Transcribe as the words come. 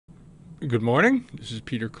Good morning. This is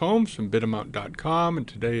Peter Combs from Bidamount.com, and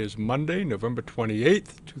today is Monday, November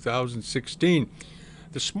 28th, 2016.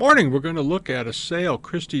 This morning we're going to look at a sale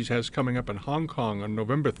Christie's has coming up in Hong Kong on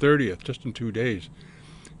November 30th, just in 2 days.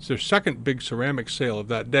 It's their second big ceramic sale of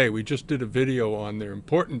that day. We just did a video on their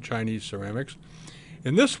important Chinese ceramics.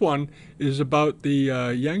 And this one is about the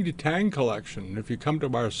Yangdetang collection. If you come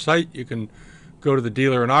to our site, you can go to the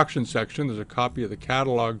dealer and auction section. There's a copy of the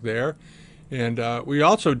catalog there. And we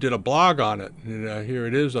also did a blog on it. And here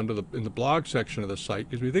it is in the blog section of the site,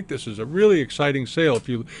 because we think this is a really exciting sale if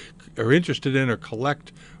you are interested in or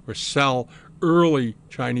collect or sell early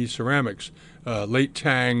Chinese ceramics, late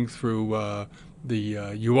Tang through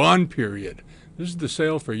the Yuan period. This is the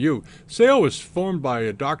sale for you. The sale was formed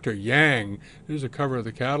by Dr. Yang. Here's a cover of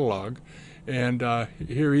the catalog. And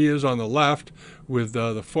here he is on the left with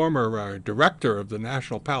the former director of the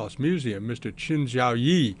National Palace Museum, Mr. Qin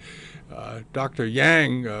Xiaoyi. Dr.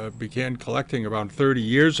 Yang began collecting around 30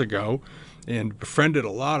 years ago and befriended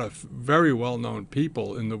a lot of very well-known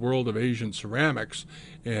people in the world of Asian ceramics,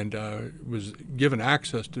 and was given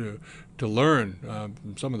access to learn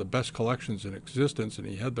some of the best collections in existence, and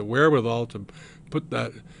he had the wherewithal to put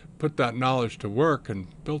that knowledge to work and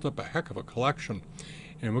built up a heck of a collection.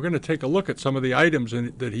 And we're going to take a look at some of the items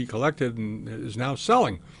that he collected and is now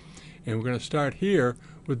selling. And we're going to start here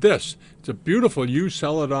with this. It's a beautiful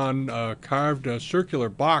Celadon carved circular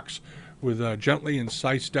box with gently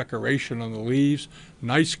incised decoration on the leaves.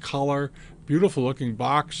 Nice color, beautiful looking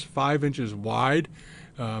box, 5 inches wide,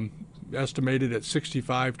 estimated at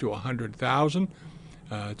 65 to 100,000.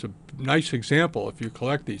 It's a nice example if you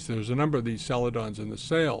collect these. There's a number of these Celadons in the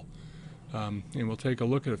sale, and we'll take a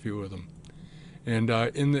look at a few of them. And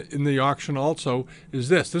in the auction also is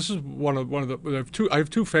this. This is one of the I have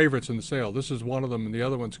two favorites in the sale. This is one of them, and the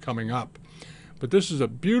other one's coming up. But this is a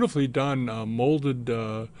beautifully done molded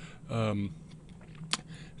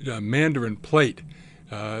Mandarin plate.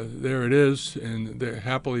 There it is, and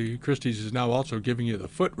happily Christie's is now also giving you the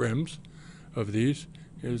foot rims of these.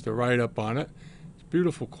 Here's the write-up on it. It's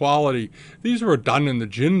beautiful quality. These were done in the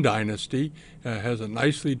Jin Dynasty. Has a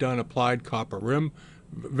nicely done applied copper rim.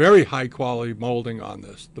 Very high quality molding on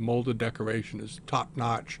this. The molded decoration is top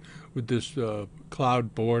notch with this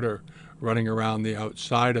cloud border running around the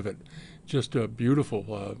outside of it. Just a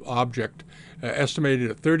beautiful object.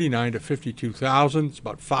 Estimated at 39 to 52,000. It's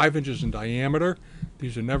about 5 inches in diameter.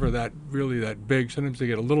 These are never really that big. Sometimes they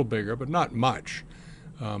get a little bigger, but not much.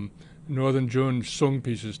 Northern Jun Sung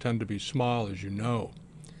pieces tend to be small, as you know.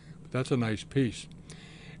 But that's a nice piece.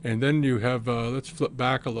 And then you have, let's flip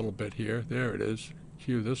back a little bit here. There it is.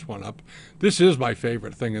 Cue this one up. This is my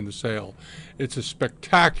favorite thing in the sale. It's a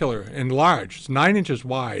spectacular and large. It's 9 inches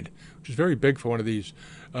wide, which is very big for one of these.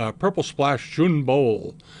 Purple splash Jun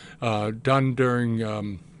bowl, done during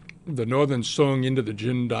the Northern Sung into the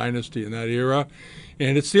Jin Dynasty in that era.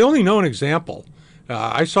 And it's the only known example.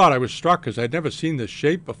 I saw it, I was struck because I'd never seen this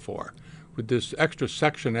shape before, with this extra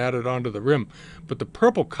section added onto the rim. But the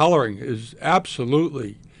purple coloring is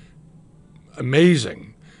absolutely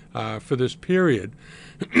amazing for this period,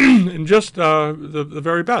 and just the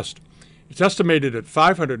very best. It's estimated at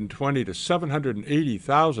 520 to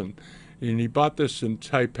 780,000, and he bought this in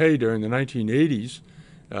Taipei during the 1980s.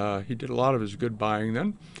 He did a lot of his good buying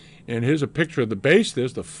then. And here's a picture of the base.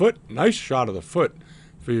 There's the foot. Nice shot of the foot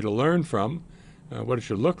for you to learn from what it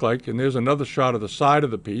should look like. And there's another shot of the side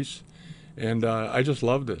of the piece. And I just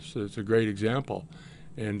love this. It's a great example.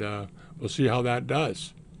 And we'll see how that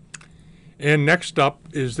does. And next up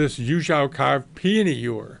is this Yuzhou carved peony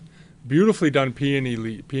ewer. Beautifully done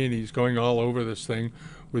peonies going all over this thing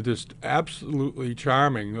with this absolutely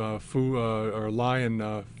charming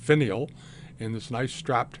lion finial and this nice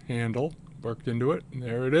strapped handle worked into it. And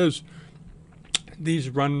there it is. These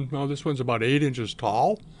run, well, this one's about 8 inches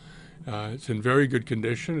tall. It's in very good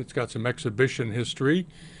condition. It's got some exhibition history,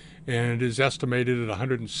 and it is estimated at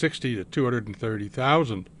 160 to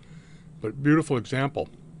 230,000. But beautiful example.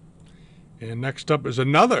 And next up is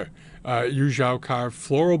another Yuzhou carved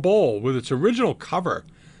floral bowl with its original cover.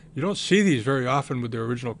 You don't see these very often with their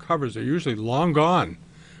original covers. They're usually long gone.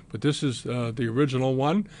 But this is the original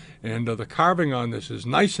one, and the carving on this is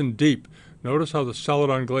nice and deep. Notice how the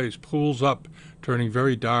Celadon glaze pools up, turning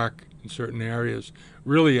very dark in certain areas.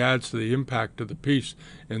 Really adds to the impact of the piece,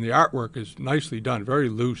 and the artwork is nicely done. Very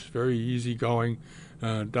loose, very easygoing,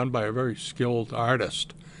 done by a very skilled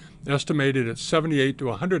artist. Estimated at 78 to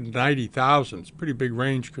 190,000. It's a pretty big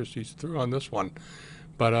range Christie's threw on this one.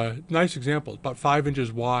 But a nice example. It's about 5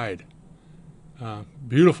 inches wide.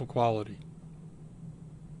 Beautiful quality.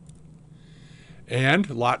 And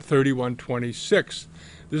lot 3126.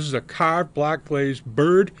 This is a carved black glazed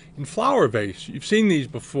bird and flower vase. You've seen these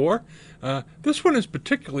before. This one is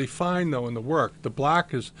particularly fine, though, in the work. The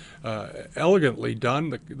black is elegantly done.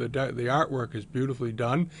 The artwork is beautifully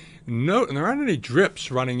done. Note, and there aren't any drips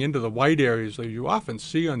running into the white areas that you often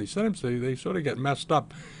see on these. Sometimes they sort of get messed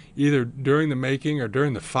up either during the making or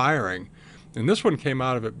during the firing. And this one came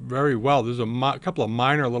out of it very well. There's a couple of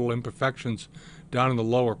minor little imperfections down in the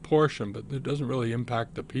lower portion, but it doesn't really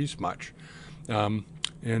impact the piece much.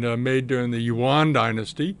 Made during the Yuan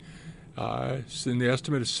dynasty. In the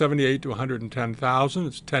estimate is 78 to 110,000.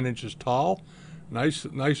 It's 10 inches tall. Nice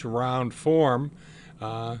round form.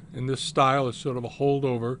 And this style is sort of a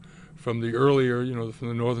holdover from the earlier, from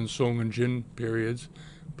the Northern Song and Jin periods,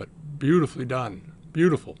 but beautifully done.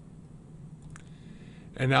 Beautiful.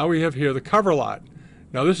 And now we have here the cover lot.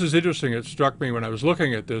 Now this is interesting. It struck me when I was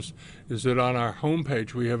looking at this, is that on our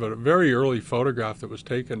homepage we have a very early photograph that was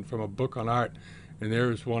taken from a book on art, and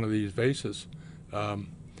there is one of these vases.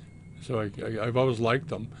 So I've always liked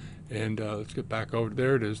them. And let's get back over.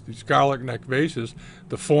 There it is, these garlic neck vases.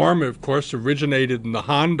 The form, of course, originated in the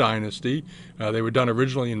Han Dynasty. They were done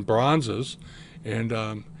originally in bronzes. And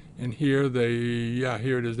here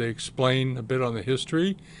here it is. They explain a bit on the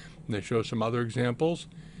history. And they show some other examples.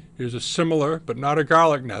 Here's a similar, but not a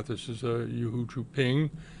garlic net. This is a Yu Chu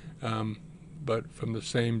Ping, but from the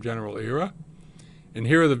same general era. And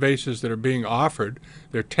here are the vases that are being offered.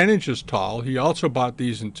 They're 10 inches tall. He also bought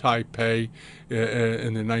these in Taipei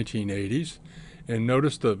in the 1980s. And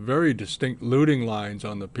notice the very distinct luting lines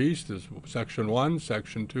on the piece. There's section 1,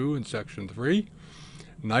 section 2, and section 3.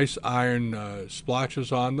 Nice iron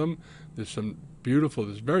splotches on them. There's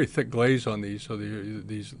very thick glaze on these. So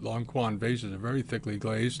these Longquan vases are very thickly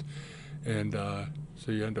glazed. And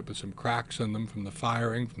so you end up with some cracks in them from the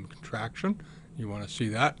firing, from contraction. You want to see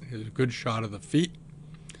that. Here's a good shot of the feet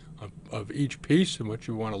of each piece and what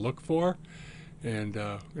you want to look for. And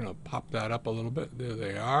pop that up a little bit. There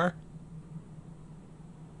they are.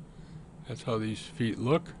 That's how these feet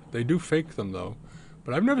look. They do fake them, though.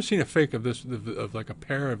 But I've never seen a fake of this, of like a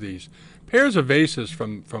pair of these. Pairs of vases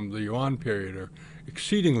from the Yuan period are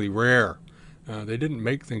exceedingly rare. They didn't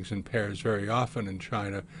make things in pairs very often in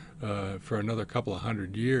China for another couple of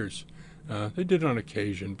hundred years. They did on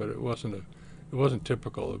occasion, but it wasn't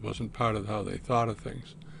typical. It wasn't part of how they thought of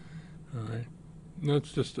things. All right,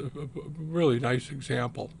 that's just a really nice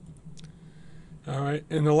example. All right,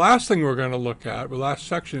 and the last thing we're going to look at, the last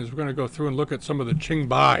section, is we're going to go through and look at some of the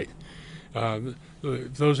Qingbai.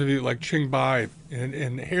 Those of you that like Qingbai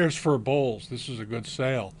and hare's fur bowls, this is a good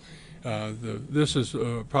sale. This is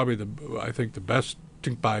probably I think the best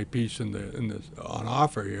Qingbai piece on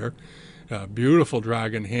offer here. Beautiful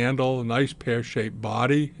dragon handle, nice pear-shaped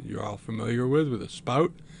body you're all familiar with a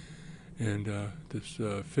spout, and this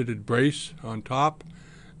fitted brace on top.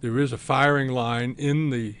 There is a firing line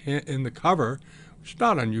in the cover, which is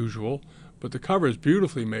not unusual, but the cover is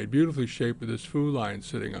beautifully made, beautifully shaped with this fu line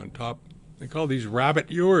sitting on top. They call these rabbit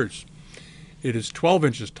ewers. It is 12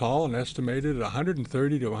 inches tall and estimated at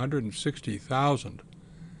 130 to 160,000.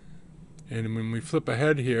 And when we flip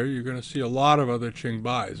ahead here, you're going to see a lot of other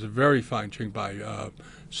Qingbai. It's a very fine Qingbai,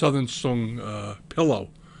 Southern Song pillow,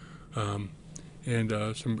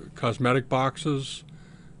 and some cosmetic boxes,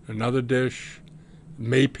 another dish,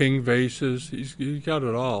 Meiping vases. He's got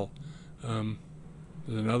it all. There's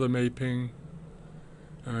another Meiping.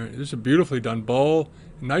 All right, this is a beautifully done bowl.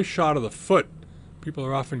 Nice shot of the foot. People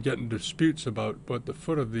are often getting disputes about what the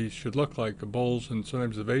foot of these should look like, the bowls and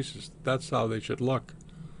sometimes the vases. That's how they should look.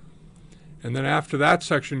 And then after that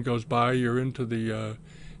section goes by, you're into the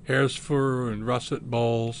hare's fur and russet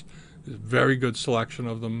bowls. There's a very good selection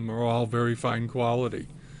of them. They're all very fine quality.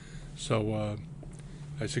 So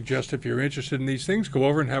I suggest if you're interested in these things, go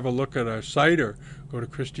over and have a look at our site or go to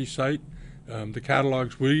Christie's site. The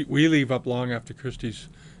catalogs we leave up long after Christie's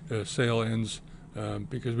sale ends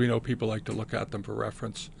because we know people like to look at them for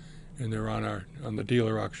reference, and they're on the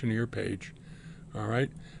dealer auctioneer page. All right.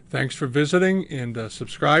 Thanks for visiting, and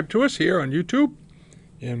subscribe to us here on YouTube,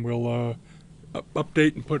 and we'll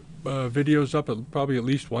update and put videos up probably at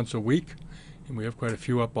least once a week, and we have quite a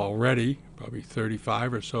few up already, probably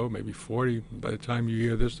 35 or so, maybe 40. By the time you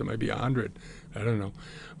hear this, there might be 100. I don't know.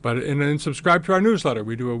 And then subscribe to our newsletter.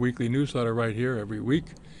 We do a weekly newsletter right here every week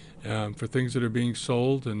for things that are being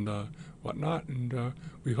sold and whatnot, and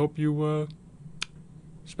we hope you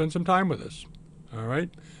spend some time with us. All right.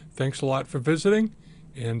 Thanks a lot for visiting.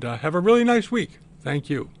 And have a really nice week. Thank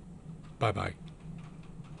you. Bye-bye.